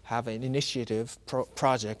actually have an initiative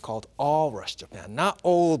project called All Rush Japan. Not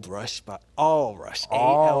Old Rush, but All Rush,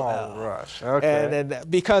 All A-L-L. Rush, okay. And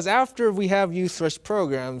because after we have Youth Rush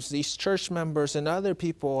programs, these church members and other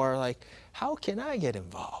people are like, how can I get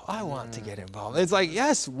involved? I want to get involved. It's like,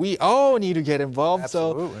 yes, we all need to get involved.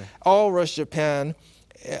 Absolutely. So All Rush Japan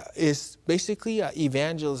is basically an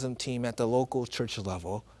evangelism team at the local church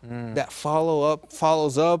level that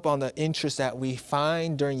follows up on the interests that we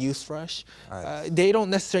find during Youth Rush. Nice. They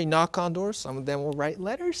don't necessarily knock on doors. Some of them will write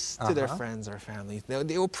letters to their friends or families.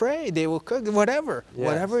 They will pray. They will cook.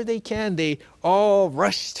 Whatever they can. They all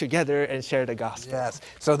rush together and share the gospel. Yes.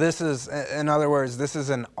 So this is, in other words, this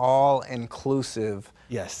is an all-inclusive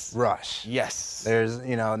rush. Yes. There's,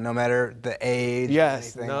 you know, no matter the age,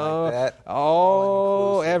 Yes. anything No. like that.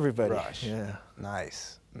 All-inclusive everybody. Rush. Yeah.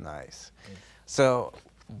 Nice. Nice. So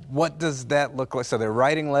what does that look like? So they're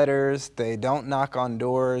writing letters. They don't knock on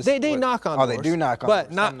doors. They knock on doors. Oh, they do knock on doors.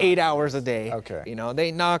 But not 8 hours a day. Okay. You know,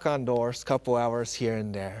 they knock on doors, couple hours here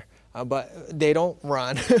and there. But they don't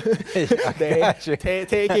run. They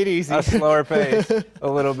take it easy. A slower pace, a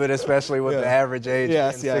little bit, especially with the average age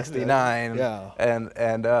being 69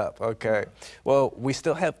 and up. Okay. Well, we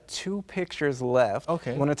still have 2 pictures left.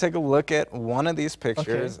 Okay. I want to take a look at one of these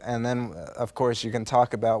pictures, and then, of course, you can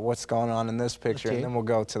talk about what's going on in this picture, and then we'll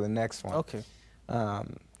go to the next one. Okay.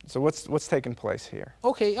 So what's taking place here?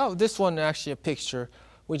 Okay. Oh, this one actually a picture.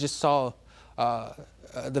 We just saw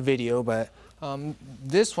the video, but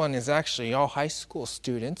this one is actually all high school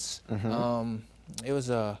students. It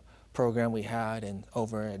was a program we had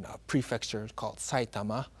over in a prefecture called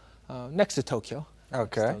Saitama, next to Tokyo.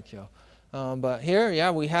 Okay. But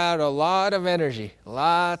here, we had a lot of energy,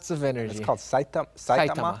 lots of energy. It's called Saitama?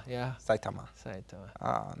 Saitama, yeah. Saitama. Saitama.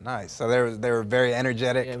 Oh, nice. So they were very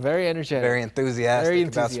energetic. Yeah, very energetic. Very enthusiastic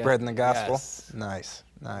about spreading the gospel. Yes. Nice,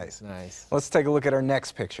 nice. Nice. Let's take a look at our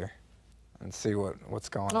next picture and see what's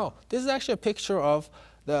going on. Oh, this is actually a picture of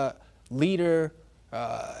the leader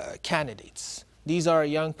candidates. These are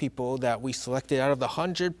young people that we selected out of the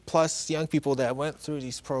 100+ young people that went through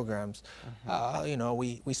these programs. You know,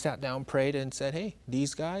 we sat down, prayed, and said, hey,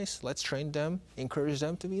 these guys, let's train them, encourage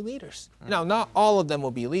them to be leaders. Now, not all of them will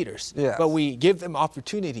be leaders, but we give them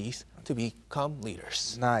opportunities to become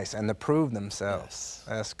leaders. Nice, and to prove themselves. Yes.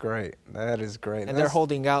 That's great. That is great. And they're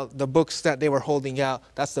holding out, the books that they were holding out,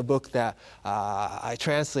 that's the book that I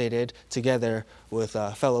translated together with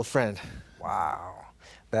a fellow friend. Wow.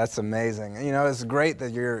 That's amazing. You know, it's great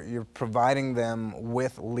that you're providing them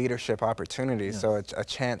with leadership opportunities, so it's a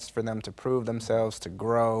chance for them to prove themselves, to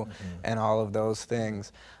grow, and all of those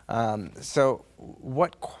things. So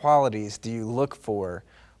what qualities do you look for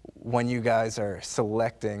when you guys are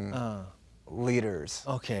selecting leaders?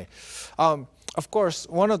 Okay. Of course,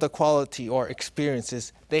 one of the quality or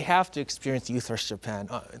experiences, they have to experience Youth Rush Japan.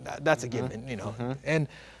 That's a given, you know. And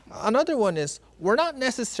another one is, we're not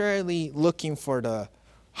necessarily looking for the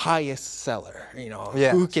highest seller, you know,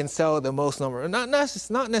 who can sell the most number. Not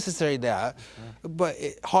necessarily that, but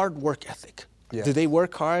hard work ethic. Do they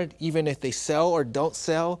work hard even if they sell or don't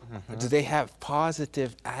sell? Or do they have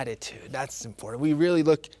positive attitude? That's important. We really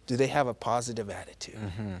look, do they have a positive attitude?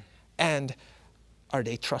 And are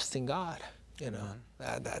they trusting God? You know,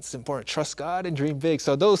 that's important. Trust God and dream big.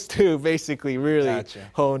 So those 2 basically really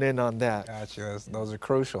hone in on that. Gotcha. Those are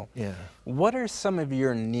crucial. Yeah. What are some of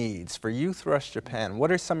your needs for Youth Rush Japan?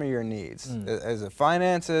 What are some of your needs? Is it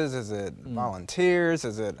finances? Is it volunteers?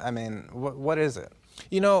 Is it, I mean, what is it?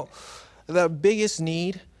 You know, the biggest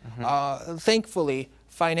need, thankfully,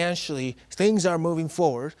 financially, things are moving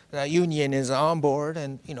forward. The union is on board,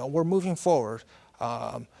 and, you know, we're moving forward.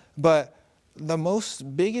 But the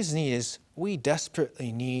most biggest need is we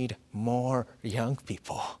desperately need more young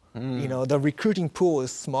people. You know, the recruiting pool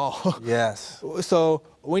is small. Yes. So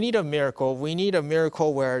we need a miracle. We need a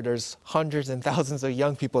miracle where there's hundreds and thousands of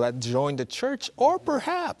young people that join the church, or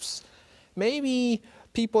perhaps maybe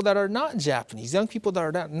people that are not Japanese, young people that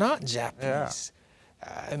are not Japanese.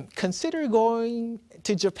 Consider going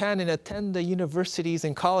to Japan and attend the universities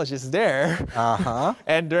and colleges there.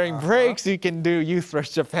 And during breaks, you can do Youth Rush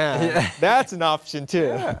Japan. That's an option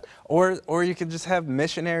too. Or you could just have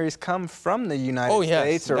missionaries come from the United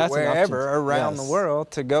States or wherever around the world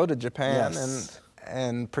to go to Japan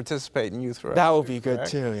and participate in Youth Rush. That would be good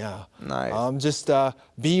too, yeah. Nice. Just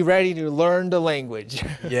be ready to learn the language.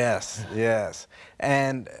 Yes, yes.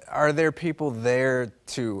 And are there people there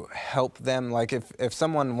to help them? Like if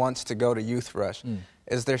someone wants to go to Youth Rush,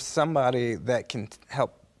 is there somebody that can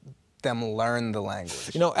help them learn the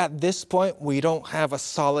language? You know, at this point, we don't have a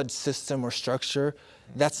solid system or structure.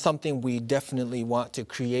 That's something we definitely want to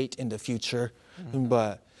create in the future.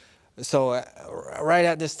 But so right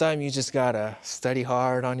at this time, you just gotta study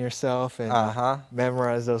hard on yourself and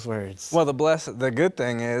memorize those words. Well, the good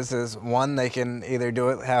thing is one, they can either do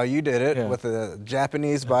it how you did it with a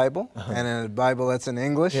Japanese Bible and a Bible that's in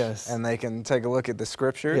English, and they can take a look at the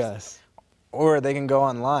scriptures. Or they can go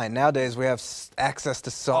online. Nowadays, we have access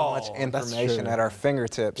to so much information at our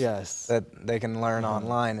fingertips that they can learn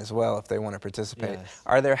online as well if they want to participate.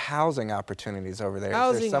 Are there housing opportunities over there?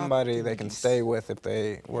 Is there somebody they can stay with if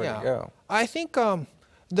they were to go? I think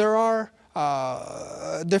there are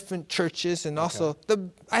different churches, and also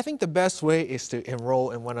I think the best way is to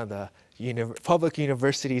enroll in one of the public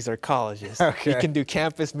universities or colleges. You can do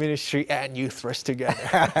campus ministry and Youth Rush together.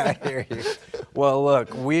 I hear you. Well,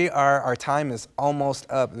 look, our time is almost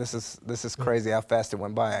up. This is crazy how fast it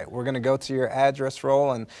went by. We're going to go to your address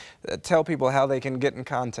roll and tell people how they can get in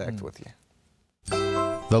contact with you.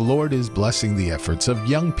 The Lord is blessing the efforts of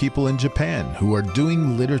young people in Japan who are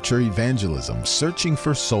doing literature evangelism, searching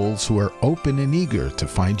for souls who are open and eager to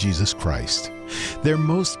find Jesus Christ. Their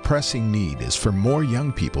most pressing need is for more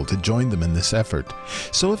young people to join them in this effort.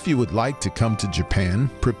 So if you would like to come to Japan,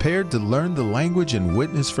 prepared to learn the language and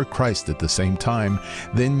witness for Christ at the same time,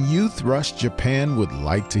 then Youth Rush Japan would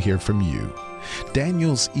like to hear from you.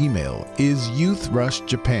 Daniel's email is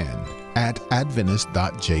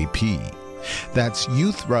youthrushjapan@adventist.jp. That's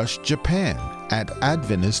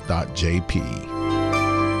youthrushjapan@adventist.jp.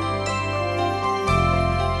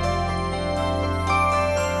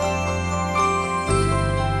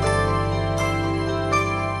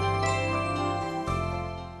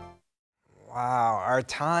 Wow, our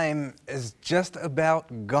time is just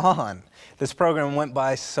about gone. This program went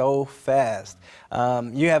by so fast.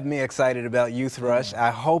 You have me excited about Youth Rush. I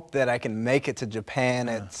hope that I can make it to Japan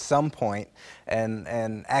at some point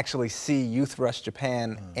and actually see Youth Rush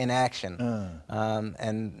Japan in action,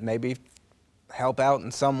 and maybe help out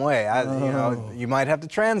in some way. You know, you might have to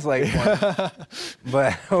translate one,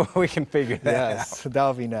 but we can figure that out. That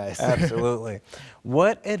would be nice. Absolutely.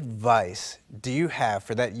 What advice do you have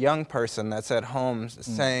for that young person that's at home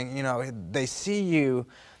saying, you know, they see you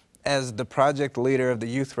as the project leader of the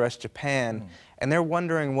Youth Rush Japan, and they're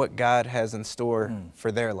wondering what God has in store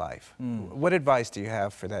for their life? What advice do you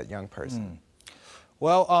have for that young person?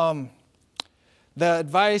 Well, the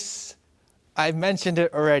advice, I've mentioned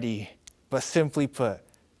it already, but simply put,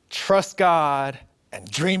 trust God and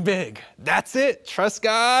dream big. That's it. Trust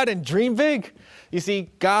God and dream big. You see,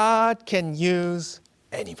 God can use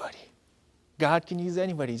anybody. God can use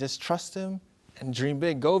anybody. Just trust Him and dream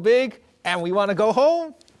big. Go big, and we want to go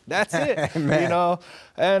home. That's it. You know,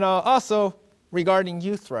 and also regarding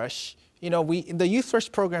Youth Rush, you know, the Youth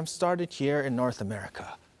Rush program started here in North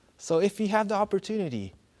America. So if you have the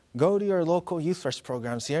opportunity, go to your local Youth Rush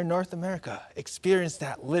programs here in North America. Experience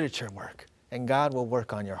that literature work, and God will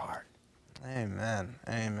work on your heart. Amen.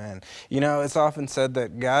 Amen. You know, it's often said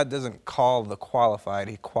that God doesn't call the qualified,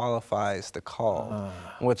 He qualifies the called,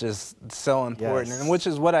 which is so important, and which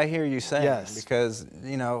is what I hear you saying, because,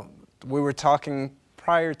 you know, we were talking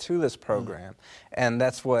prior to this program, and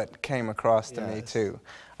that's what came across to me too.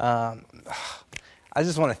 I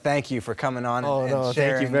just want to thank you for coming on and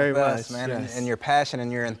sharing with us, man, and your passion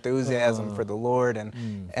and your enthusiasm for the Lord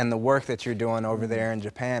and the work that you're doing over there in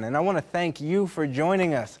Japan. And I want to thank you for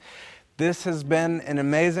joining us. This has been an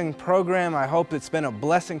amazing program. I hope it's been a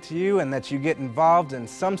blessing to you and that you get involved in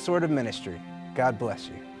some sort of ministry. God bless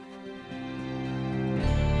you.